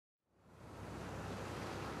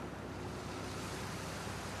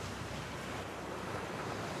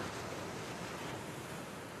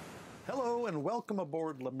Hello and welcome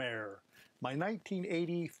aboard Le Maire, my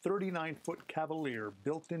 1980 39-foot Cavalier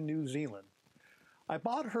built in New Zealand. I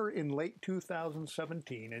bought her in late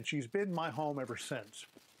 2017 and she's been my home ever since.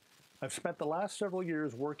 I've spent the last several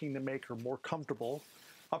years working to make her more comfortable,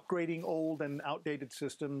 upgrading old and outdated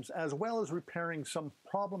systems, as well as repairing some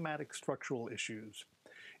problematic structural issues.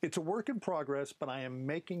 It's a work in progress, but I am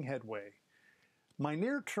making headway. My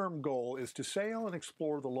near-term goal is to sail and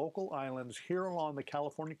explore the local islands here along the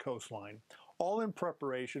California coastline, all in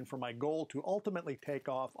preparation for my goal to ultimately take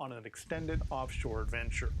off on an extended offshore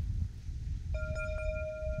adventure.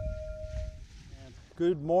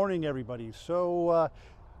 Good morning, everybody. So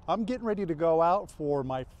I'm getting ready to go out for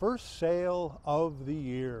my first sail of the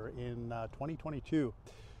year in 2022.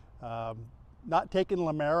 Not taking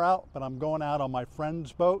Le Maire out, but I'm going out on my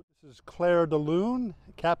friend's boat. This is Claire de Lune,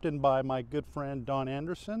 captained by my good friend Don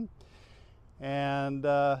Anderson. And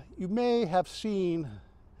you may have seen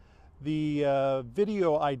the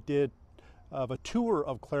video I did of a tour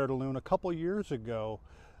of Claire de Lune a couple years ago.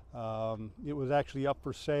 It was actually up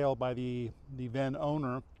for sale by the then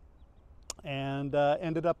owner, and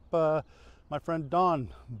ended up my friend Don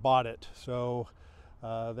bought it. So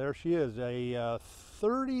there she is, a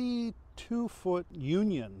 32-foot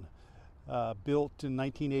Union built in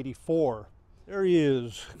 1984. There he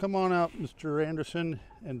is. Come on out, Mr. Anderson,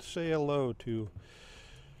 and say hello to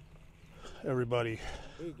everybody.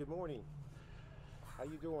 Hey, good morning. How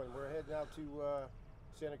you doing? We're heading out to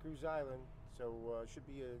Santa Cruze Island, so should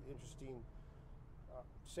be an interesting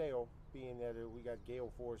sail, being that we got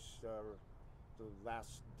Gale force the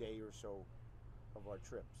last day or so of our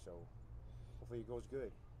trip. So hopefully it goes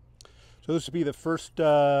good. So this will be the first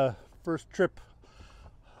trip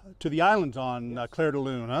to the islands on Yes. Claire de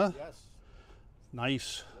Lune, huh? Yes.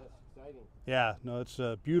 Nice. Yes, exciting. Yeah, no, it's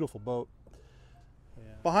a beautiful boat.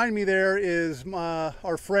 Yeah. Behind me there is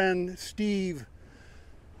our friend Steve.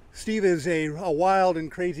 Steve is a wild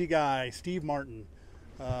and crazy guy, Steve Martin,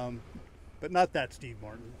 but not that Steve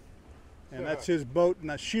Martin. And that's his boat,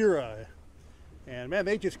 Nashira. And man,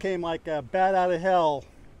 they just came like a bat out of hell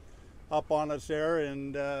up on us there,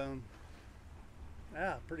 and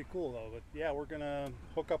yeah, pretty cool though. But yeah, we're gonna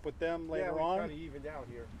hook up with them later on. Yeah, we kind of evened out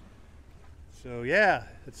here. So yeah,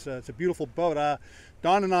 it's a beautiful boat.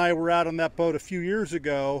 Don and I were out on that boat a few years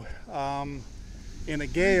ago in a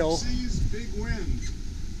gale. Big seas, big wind.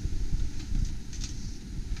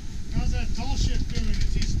 How's that tall ship doing?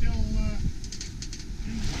 Is he still in the...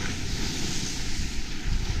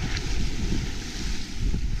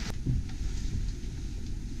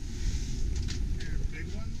 Here, big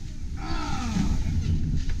one. Ah!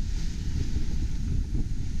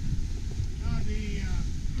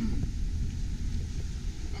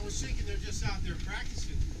 I was thinking they're just out there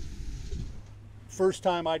practicing. First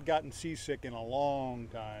time I'd gotten seasick in a long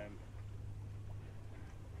time.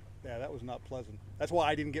 Yeah, that was not pleasant. That's why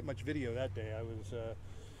I didn't get much video that day. I was,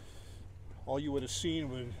 all you would have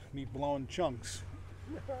seen was me blowing chunks.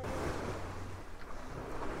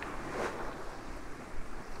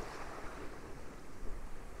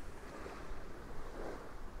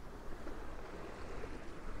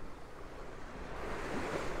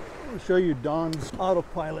 I'll show you Don's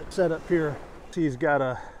autopilot setup here. He's got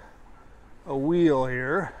a wheel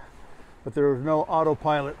here, but there was no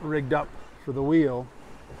autopilot rigged up for the wheel.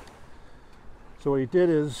 So what he did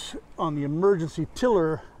is, on the emergency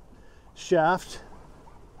tiller shaft,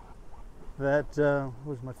 that,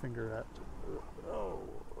 where's my finger at? Oh,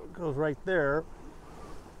 it goes right there.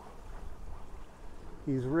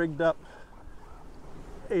 He's rigged up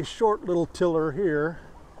a short little tiller here,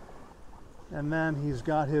 and then he's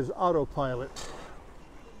got his autopilot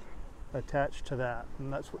attached to that,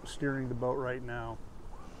 and that's what's steering the boat right now.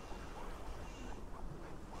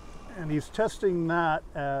 And he's testing that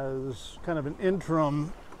as kind of an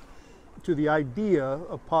interim to the idea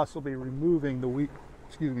of possibly removing the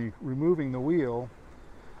wheel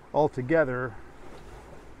altogether,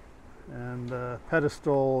 and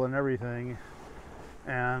pedestal and everything,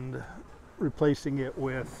 and replacing it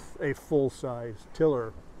with a full-size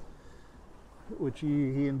tiller, which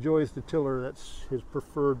he enjoys the tiller. That's his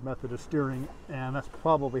preferred method of steering, and that's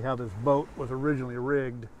probably how this boat was originally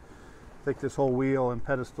rigged. I think this whole wheel and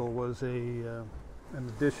pedestal was an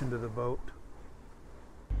addition to the boat.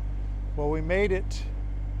 Well, we made it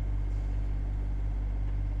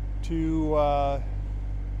to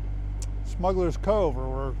Smugglers Cove, or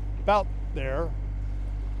we're about there.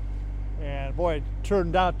 And boy, it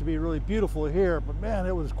turned out to be really beautiful here, but man,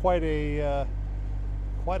 it was quite a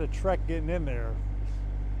trek getting in there.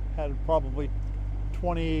 Had probably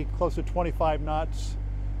close to 25 knots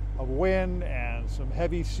of wind and some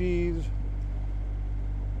heavy seas.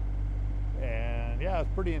 Yeah, it's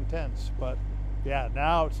pretty intense, but yeah,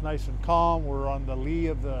 now it's nice and calm. We're on the lee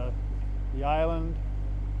of the island,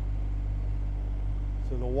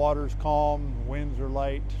 so the water's calm, the winds are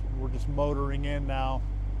light. We're just motoring in now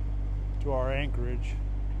to our anchorage.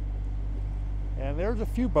 And there's a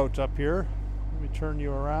few boats up here. Let me turn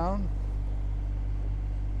you around.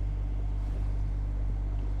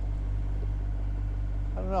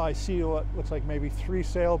 I don't know, I see what looks like maybe 3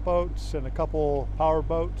 sailboats and a couple power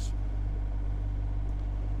boats.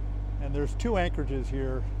 And there's 2 anchorages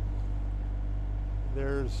here.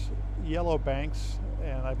 There's Yellow Banks,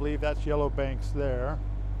 and I believe that's Yellow Banks there.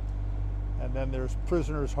 And then there's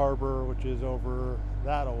Prisoners Harbor, which is over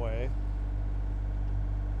that away.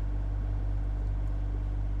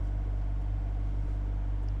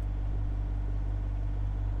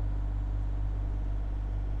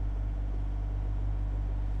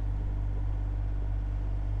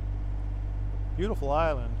 Beautiful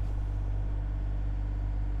island.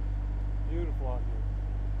 Beautiful out here.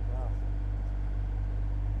 Wow.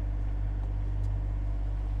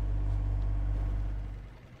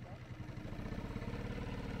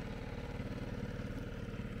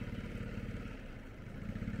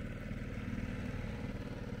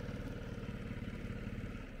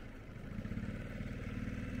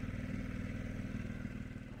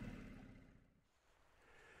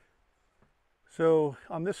 So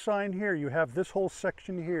on this sign here, you have this whole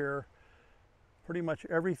section here, pretty much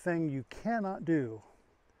everything you cannot do.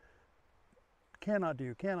 Cannot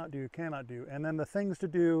do, cannot do, cannot do. And then the things to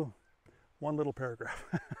do, one little paragraph.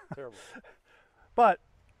 Terrible. But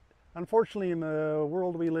unfortunately, in the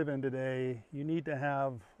world we live in today, you need to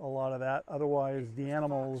have a lot of that. Otherwise, the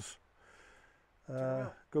animals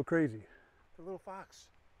go crazy. The little fox.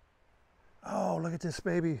 Oh, look at this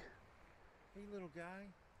baby. Hey, little guy.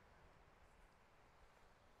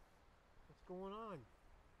 What's going on?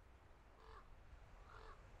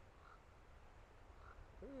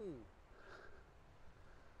 Hey.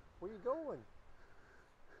 Where you going?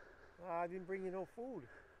 I didn't bring you no food.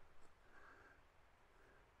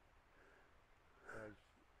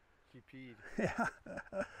 She peed. Yeah.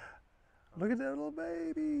 Look at that little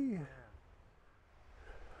baby. Yeah.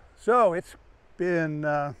 So it's been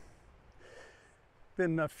a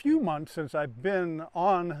few months since I've been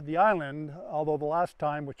on the island, although the last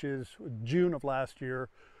time, which is June of last year,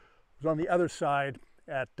 was on the other side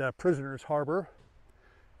at Prisoners Harbor.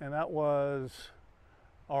 And that was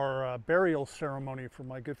our burial ceremony for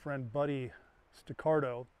my good friend Buddy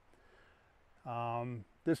Staccardo.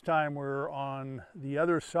 This time we're on the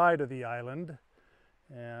other side of the island,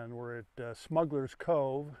 and we're at Smugglers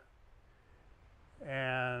Cove.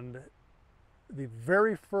 And the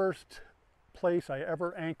very first place I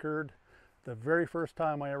ever anchored, the very first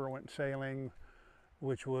time I ever went sailing,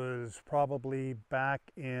 which was probably back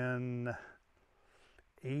in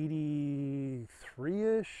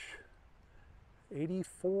 83-ish,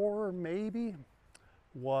 84 maybe,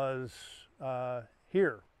 was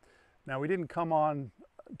here. Now we didn't come on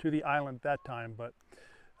to the island that time, but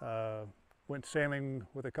went sailing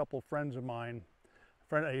with a couple friends of mine,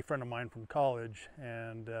 a friend of mine from college,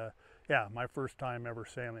 and yeah, my first time ever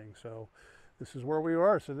sailing. So this is where we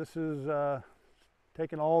are. So this is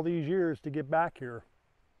taken all these years to get back here.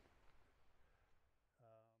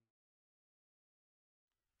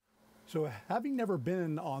 So having never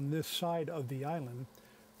been on this side of the island,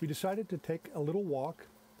 we decided to take a little walk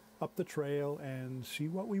up the trail and see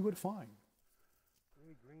what we would find.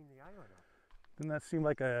 Really green the island up. Doesn't that seem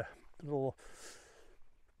like a little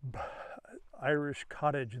Irish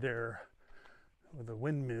cottage there with a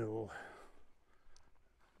windmill?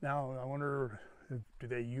 Now I wonder, do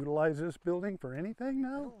they utilize this building for anything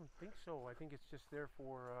now? I don't think so. I think it's just there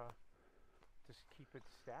for to keep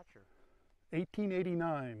its stature.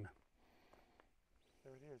 1889.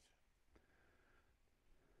 There it is.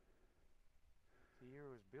 The year it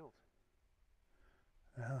was built.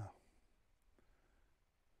 Yeah.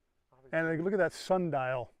 And look at that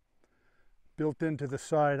sundial built into the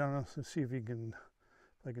side. I don't know, let's see if I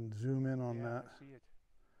can zoom in on that. I see it.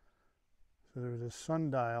 So there's a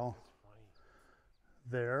sundial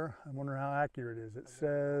there. I wonder how accurate it is. It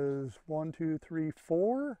says 1, 2, 3,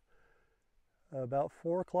 4. About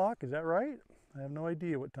 4 o'clock, is that right? I have no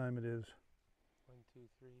idea what time it is. 1, 2,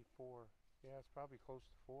 3, 4. Yeah, it's probably close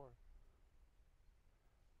to 4.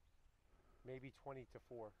 Maybe 20 to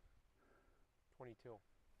 4. 20 till.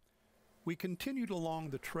 We continued along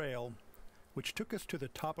the trail, which took us to the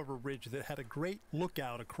top of a ridge that had a great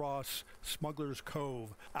lookout across Smugglers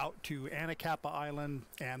Cove, out to Anacapa Island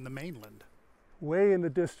and the mainland. Way in the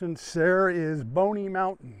distance there is Boney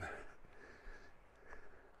Mountain.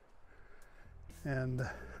 And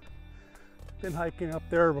Been hiking up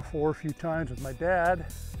there before a few times with my dad.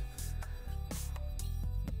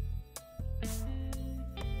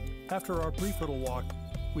 After our brief little walk,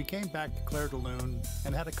 we came back to Clair de Lune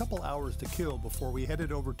and had a couple hours to kill before we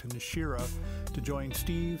headed over to Nashira to join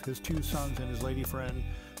Steve, his 2 sons, and his lady friend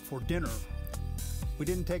for dinner. We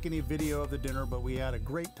didn't take any video of the dinner, but we had a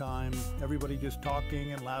great time. Everybody just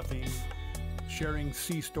talking and laughing, sharing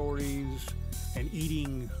sea stories, and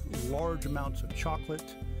eating large amounts of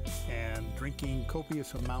chocolate and drinking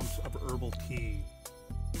copious amounts of herbal tea.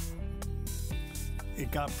 It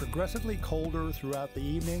got progressively colder throughout the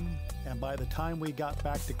evening, and by the time we got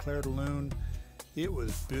back to Clair de Lune, it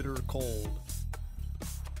was bitter cold.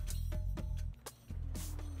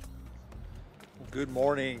 Good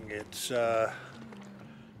morning. It's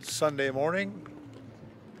Sunday morning,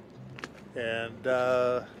 and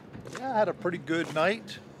yeah, I had a pretty good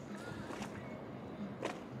night.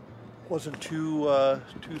 Wasn't too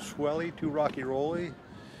swelly, too rocky rolly.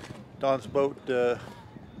 Don's boat,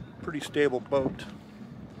 pretty stable boat,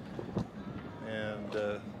 and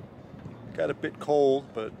got a bit cold,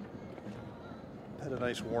 but had a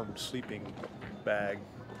nice warm sleeping bag.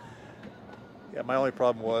 Yeah, my only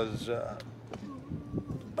problem was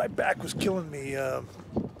my back was killing me.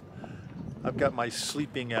 I've got my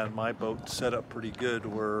sleeping on my boat set up pretty good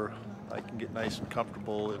where I can get nice and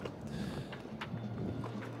comfortable and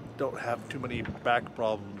don't have too many back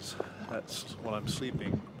problems. That's when I'm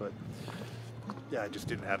sleeping, but yeah, I just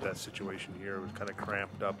didn't have that situation here. It was kind of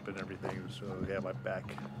cramped up and everything, so yeah, my back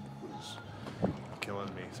was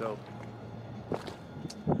killing me. So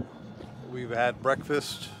we've had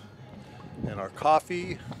breakfast and our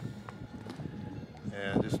coffee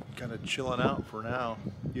and just kind of chilling out for now.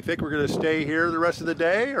 You think we're going to stay here the rest of the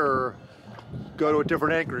day or go to a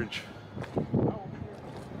different anchorage?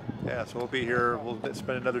 Yeah, so we'll be here, we'll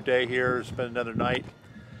spend another day here, spend another night,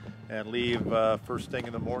 and leave first thing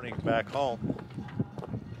in the morning back home.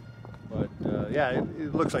 But yeah,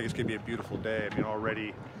 it looks like it's going to be a beautiful day. I mean,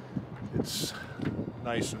 already it's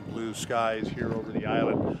nice and blue skies here over the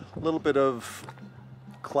island. A little bit of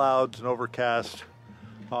clouds and overcast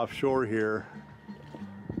offshore here.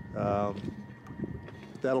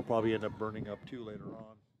 That'll probably end up burning up too later on.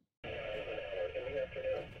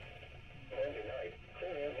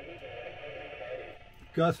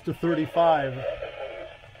 Gust of 35. What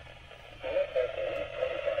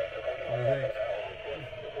do you think?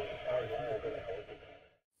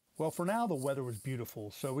 Well, for now the weather was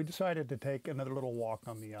beautiful, so we decided to take another little walk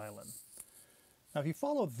on the island. Now, if you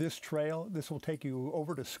follow this trail, this will take you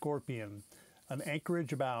over to Scorpion, an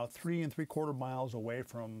anchorage about 3 3/4 miles away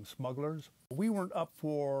from Smugglers. We weren't up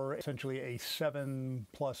for essentially a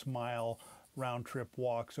 7+ mile round trip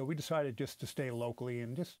walk, so we decided just to stay locally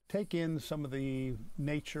and just take in some of the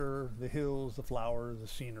nature, the hills, the flowers, the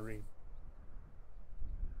scenery.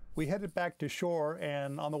 We headed back to shore,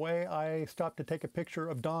 and on the way I stopped to take a picture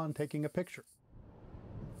of Don taking a picture.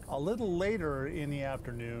 A little later in the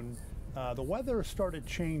afternoon, the weather started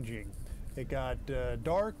changing. It got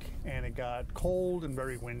dark and it got cold and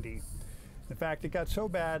very windy. In fact, it got so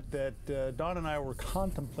bad that Don and I were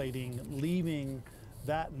contemplating leaving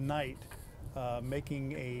that night,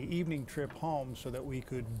 making a evening trip home so that we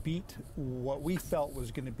could beat what we felt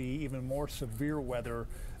was going to be even more severe weather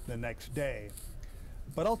the next day.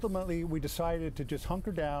 But ultimately, we decided to just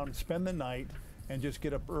hunker down, spend the night, and just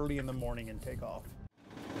get up early in the morning and take off.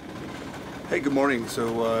 Hey, good morning.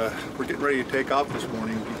 So we're getting ready to take off this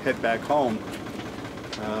morning, head back home.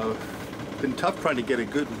 Been tough trying to get a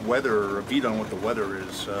good weather or a beat on what the weather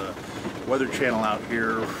is. Weather Channel out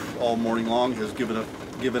here all morning long has given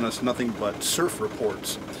us nothing but surf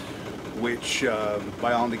reports, which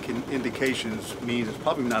by all indications means it's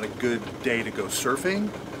probably not a good day to go surfing.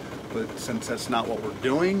 But since that's not what we're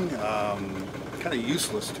doing, kind of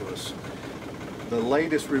useless to us. The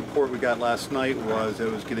latest report we got last night was it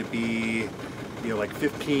was going to be, like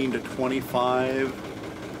 15 to 25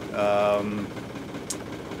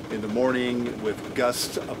 in the morning with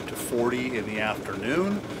gusts up to 40 in the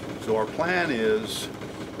afternoon. So our plan is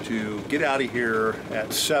to get out of here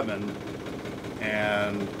at 7,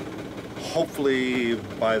 and hopefully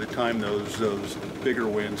by the time those bigger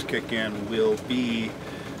winds kick in, we'll be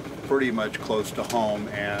pretty much close to home,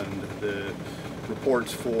 and the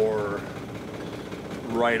reports for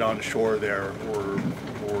right on shore there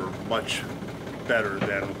were much better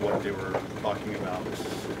than what they were talking about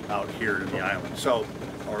out here in the island. So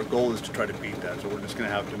our goal is to try to beat that. So we're just going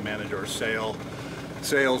to have to manage our sails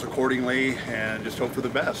accordingly and just hope for the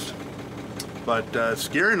best. But it's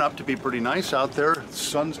gearing up to be pretty nice out there. The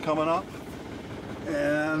sun's coming up,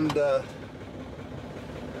 and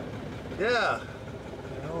yeah.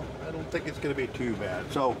 I don't think it's going to be too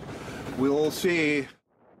bad. So we'll see.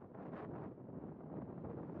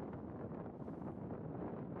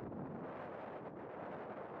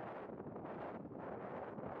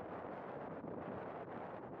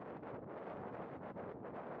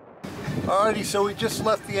 Alrighty, so we just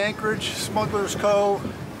left the anchorage, Smugglers Cove,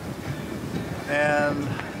 and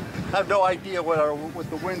have no idea what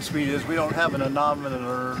the wind speed is. We don't have an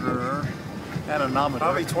anemometer.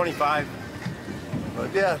 Probably 25.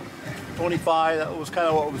 But yeah, 25. That was kind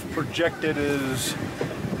of what was projected as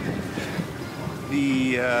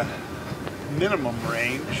the minimum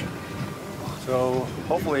range. So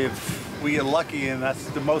hopefully, if we get lucky and that's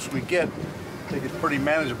the most we get, I think it's pretty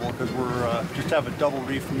manageable because we're just have a double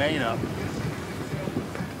reef main up.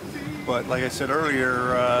 But like I said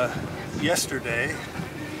earlier, yesterday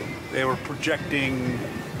they were projecting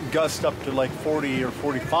gusts up to like 40 or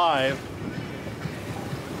 45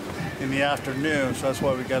 in the afternoon, so that's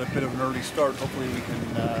why we got a bit of an early start. Hopefully we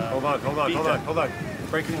can Hold on.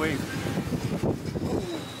 Breaking wave.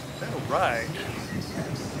 All right.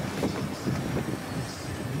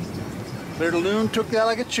 Little Loon took that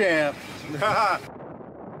like a champ.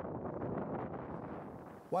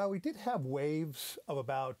 While we did have waves of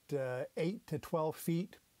about 8 to 12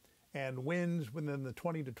 feet and winds within the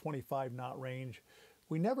 20 to 25 knot range,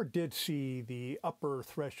 we never did see the upper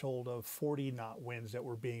threshold of 40 knot winds that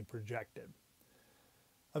were being projected.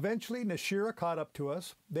 Eventually, Nashira caught up to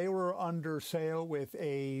us. They were under sail with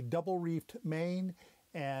a double reefed main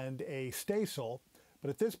and a staysail, but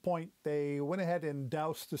at this point they went ahead and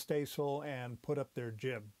doused the staysail and put up their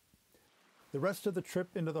jib. The rest of the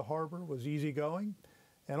trip into the harbor was easygoing,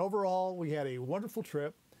 and overall we had a wonderful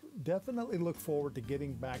trip. Definitely look forward to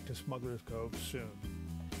getting back to Smugglers Cove soon.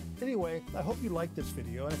 Anyway, I hope you liked this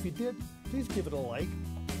video, and if you did, please give it a like,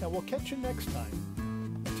 and we'll catch you next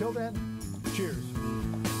time. Until then, cheers.